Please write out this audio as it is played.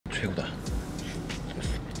최고다.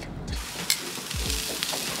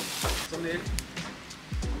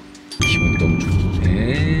 기분 너무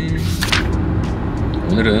좋네.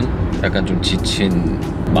 오늘은 약간 좀 지친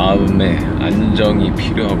마음의 안정이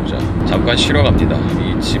필요하고자 잠깐 쉬러 갑니다.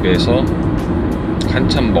 이 집에서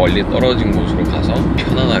한참 멀리 떨어진 곳으로 가서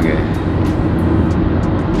편안하게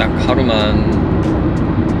딱 하루만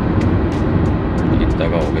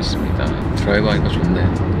있다가 오겠습니다. 드라이브 하니까 좋네.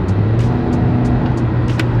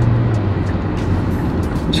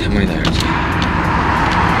 창문이나 열자.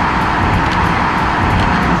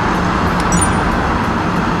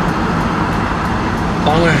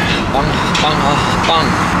 빵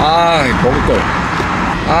먹을걸.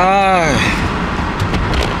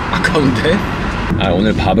 아까운데?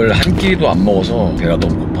 오늘 밥을 한 끼도 안 먹어서 배가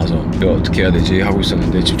너무 고파서 내가 어떻게 해야 되지 하고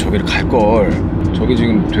있었는데 지금 저기를 갈걸. 저기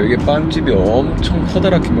지금 되게 빵집이 엄청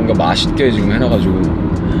커다랗게 뭔가 맛있게 지금 해놔가지고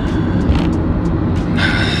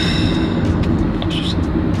맙소사.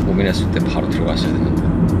 고민했을 때 바로 들어갔어야 됐는데.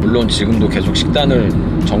 물론 지금도 계속 식단을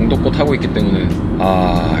정도껏 하고 있기 때문에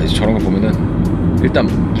이제 저런 거 보면은 일단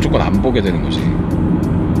무조건 안 보게 되는 거지.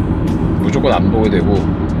 무조건 안 보게 되고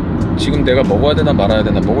지금 내가 먹어야 되나 말아야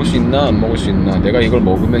되나, 먹을 수 있나 안 먹을 수 있나, 내가 이걸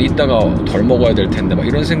먹으면 이따가 덜 먹어야 될 텐데 막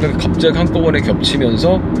이런 생각이 갑자기 한꺼번에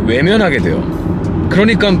겹치면서 외면하게 돼요.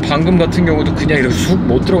 그러니까 방금 같은 경우도 그냥 이렇게 쑥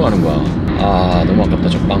못 들어가는 거야. 너무 아깝다.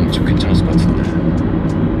 저 빵 좀 괜찮았을 것 같은데.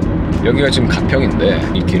 여기가 지금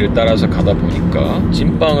가평인데 이 길을 따라서 가다 보니까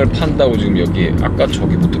찐빵을 판다고 지금 여기 아까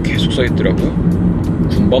저기부터 계속 써 있더라고요.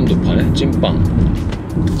 군밤도 파네? 찐빵.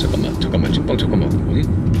 잠깐만 찐빵 어디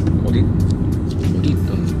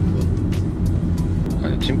있다는 거야?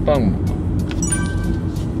 아니 찐빵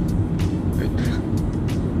있다.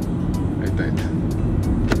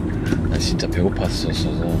 나 진짜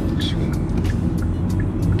배고팠었어서 지금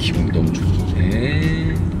기분 너무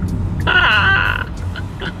좋네.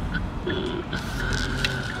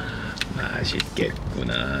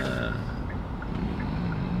 맛있겠구나.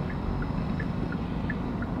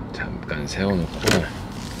 잠깐 세워놓고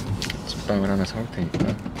찐빵을 하나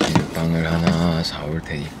사올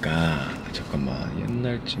테니까. 잠깐만.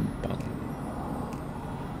 옛날 찐빵,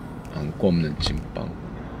 안고 없는 찐빵,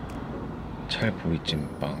 찰보이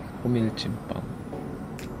찐빵, 호밀 찐빵.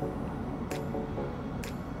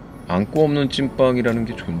 안고 없는 찐빵이라는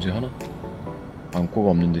게 존재하나?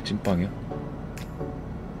 안고가 없는데 찐빵이야?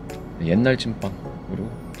 옛날 찐빵으로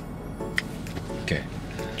이렇게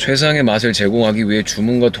최상의 맛을 제공하기 위해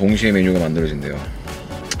주문과 동시에 메뉴가 만들어진대요.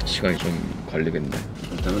 시간이 좀 걸리겠네.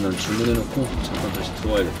 일단은 난 주문해놓고 잠깐 다시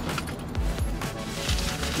들어와야겠다.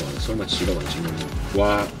 설마 지갑 안 챙겼네.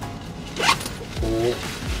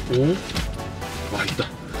 있다.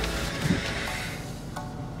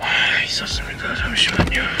 있었습니다.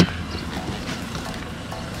 잠시만요.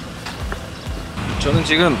 저는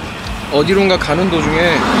지금 어디론가 가는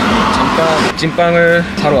도중에 잠깐 찐빵을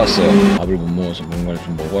사러 왔어요. 밥을 못 먹어서 뭔가를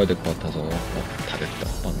좀 먹어야 될 것 같아서. 다 됐다.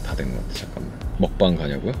 빵 다 된 것 같아. 잠깐만. 먹방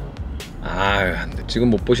가냐고요? 안 돼.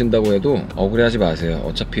 지금 못 보신다고 해도 억울해하지 마세요.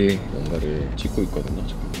 어차피 뭔가를 찍고 있거든요.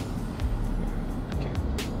 잠깐만. 이렇게.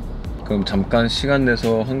 그럼 잠깐 시간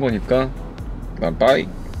내서 한 거니까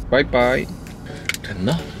바이바이.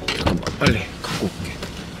 됐나? 잠깐만 빨리 갖고 올게.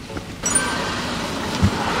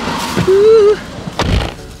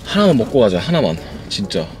 하나만 먹고 가자. 하나만.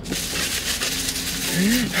 진짜.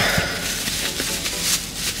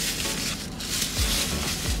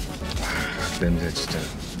 냄새 진짜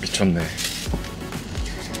미쳤네.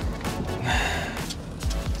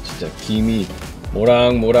 진짜 김이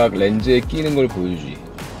모락모락 렌즈에 끼는 걸 보여주지.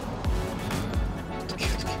 어떡해.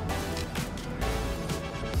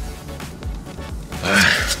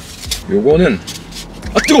 요거는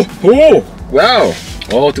뜨거워. 오 와우.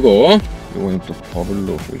 뜨거워. 요거는 또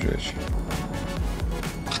버블로 보여줘야지.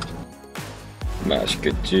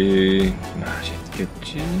 맛있겠지.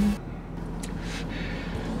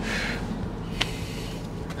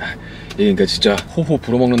 그러니까 진짜 호호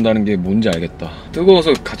불어먹는다는 게 뭔지 알겠다.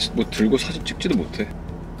 뜨거워서 같이 뭐 들고 사진 찍지도 못해.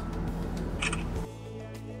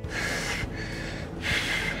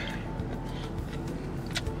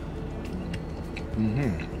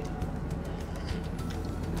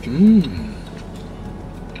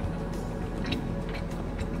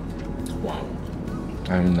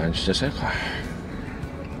 난 진짜 셀카.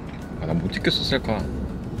 난 못 찍겠어 셀카.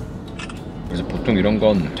 그래서 보통 이런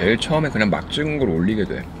건 제일 처음에 그냥 막 찍은 걸 올리게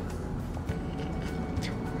돼.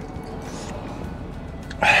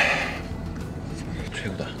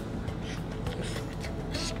 최고다.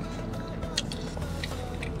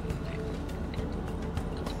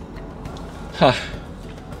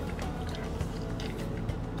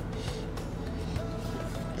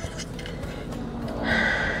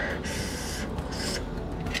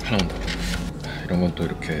 나온다. 이런 건 또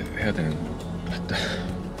이렇게 해야 되는 거.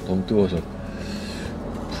 너무 뜨거워서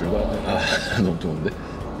불가능. 너무 뜨거운데?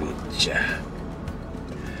 자.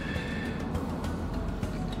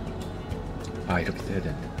 이렇게 해야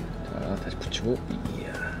되는데. 자, 다시 붙이고.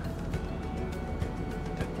 이야.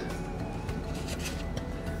 됐다.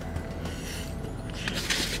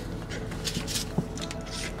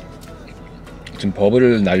 지금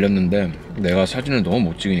버블을 날렸는데 내가 사진을 너무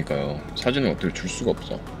못 찍으니까요. 사진을 어떻게 줄 수가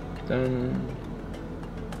없어. 짠.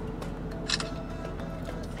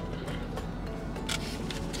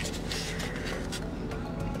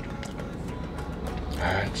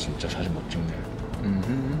 진짜 사진 못 찍네.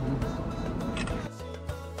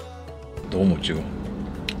 너무 못 찍어.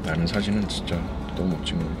 나는 사진은 진짜 너무 못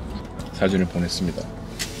찍는 사진을 보냈습니다.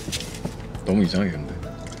 너무 이상하게 근데.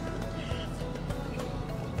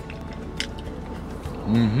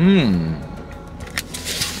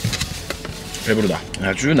 배부르다.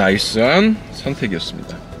 아주 나이스한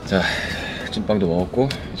선택이었습니다. 자, 찐빵도 먹었고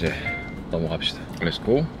이제 넘어갑시다.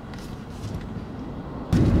 렛츠고.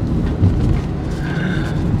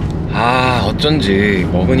 어쩐지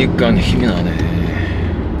먹으니까 힘이 나네.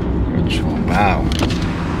 그렇죠. 와우.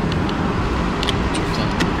 좋다.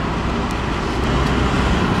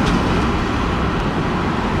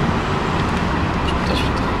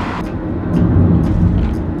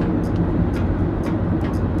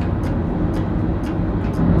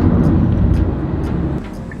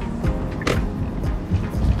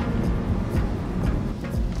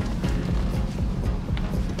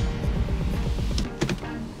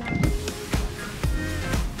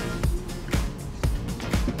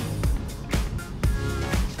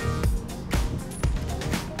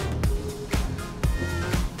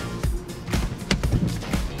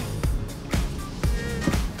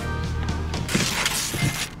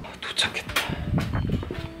 좋다, 좋다.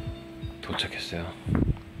 도착했어요.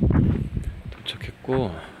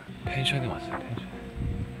 도착했고 펜션에 왔어요. 펜션.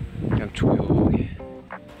 그냥 조용히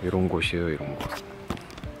이런 곳이에요. 이런 곳.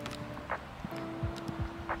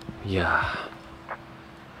 이야.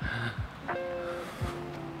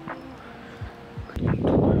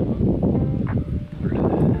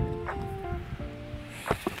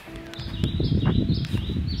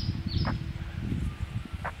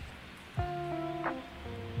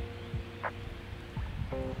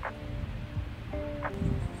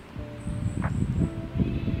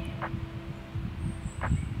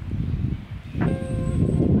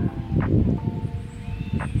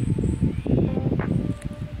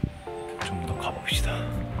 좀 더 가봅시다.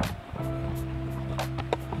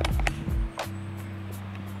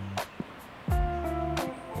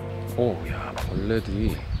 오, 야,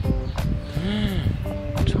 벌레들이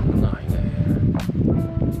장난 아니네.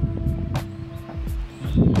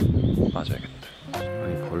 맞아야겠다.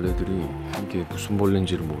 아니, 벌레들이 이게 무슨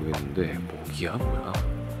벌레인지를 모르겠는데 모기야 뭐야?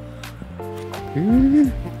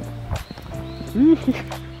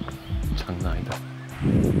 장난 아니다.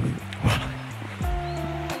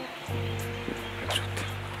 좋다.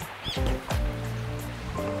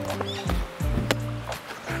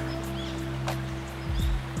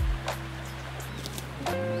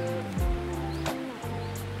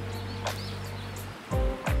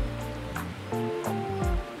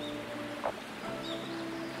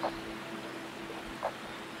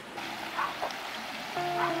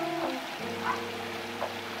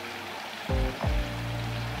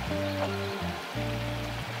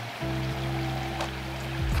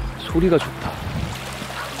 소리가 좋다.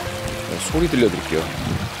 소리 들려드릴게요.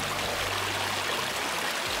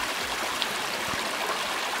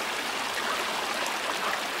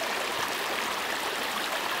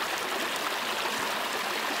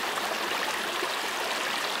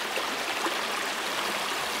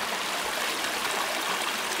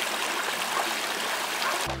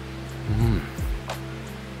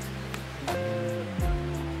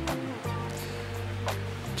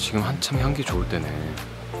 지금 한참 향기 좋을 때네.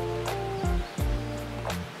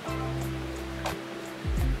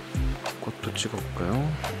 꽃도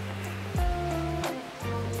찍어볼까요?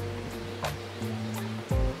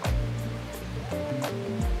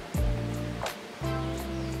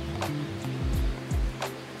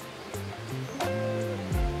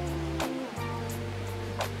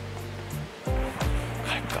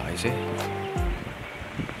 갈까 이제?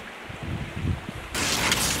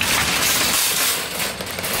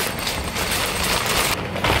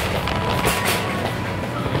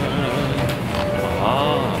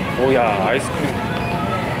 오야, 아이스크림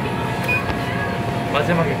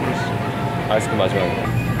마지막에 고르시죠. 아이스크림 마지막에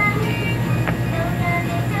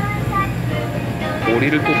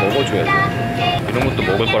오리를 또 먹어줘야 돼. 이런 것도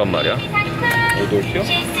먹을 거란 말이야. 오돌뼈?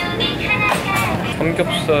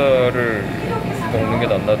 삼겹살을 먹는 게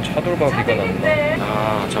낫나? 차돌박이가 낫나?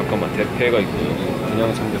 아 잠깐만, 대패가 있고요.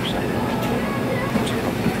 그냥 삼겹살.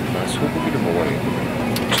 잠깐만, 나 소고기를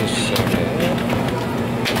먹어야겠네. 젖살에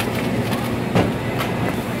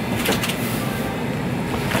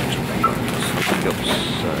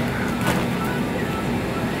삼겹살.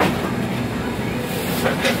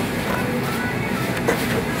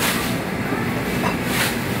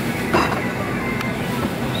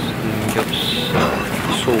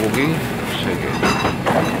 소고기 3개,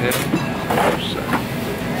 회, 삼겹살,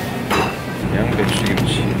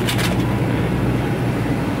 양배추김치,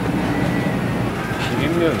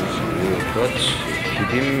 비빔면이지. 그렇지,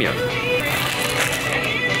 비빔면.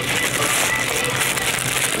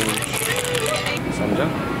 쌈장?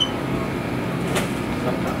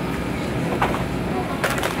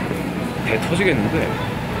 배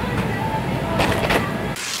터지겠는데?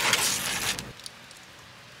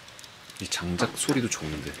 이 장작 소리도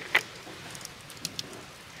좋은데.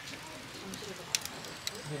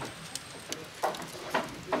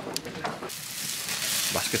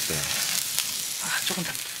 맛있겠어요. 아, 조금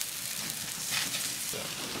더.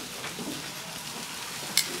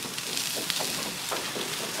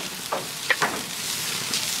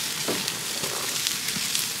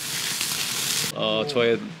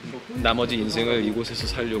 저의 나머지 인생을 이곳에서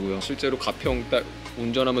살려고요. 실제로 가평 딱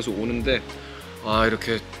운전하면서 오는데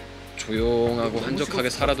이렇게 조용하고 한적하게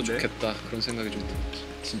살아도 좋겠다, 그런 생각이 좀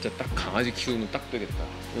들어요. 진짜 딱 강아지 키우면 딱 되겠다.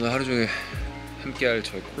 오늘 하루 종일 함께할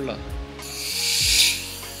저의 콜라.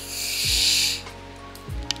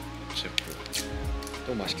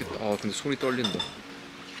 또 맛있겠다. 근데 손이 떨린다.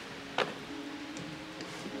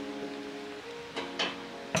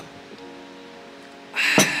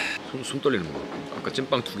 손 떨리는 거. 아까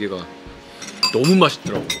찐빵 2개가 너무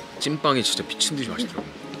맛있더라고. 찐빵이 진짜 미친 듯이 맛있더라고.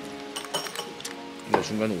 근데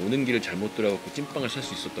중간에 오는 길을 잘못 들어갖고 찐빵을 살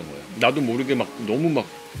수 있었던 거야. 나도 모르게 너무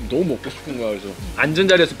먹고 싶은 거야. 그래서 앉은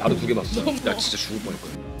자리에서 바로 2개 봤어. 나 진짜 죽을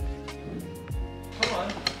뻔했거든.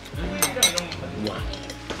 우와.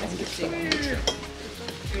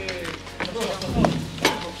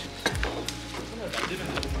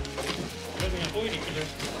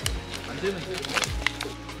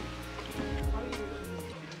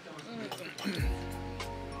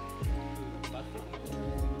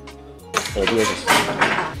 어두워졌어.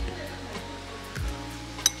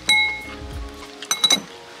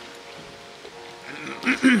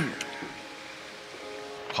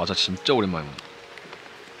 과자 진짜 오랜만에 먹네.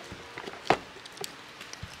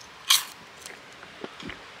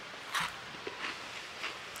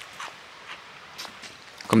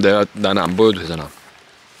 그럼 나는 안 보여도 되잖아.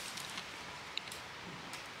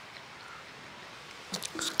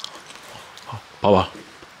 봐봐.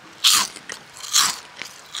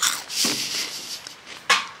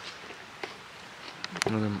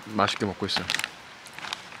 오늘은 맛있게 먹고 있어요.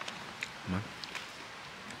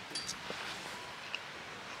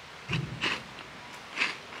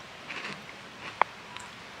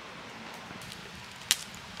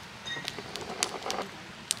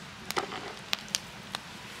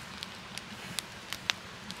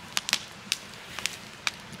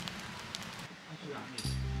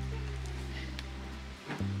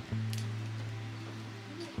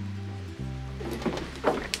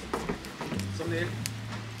 썸네일.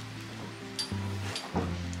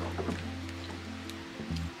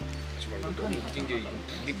 너무 웃긴 게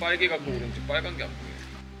불이 빨개 갖고 그런지 빨간 게 안 보여.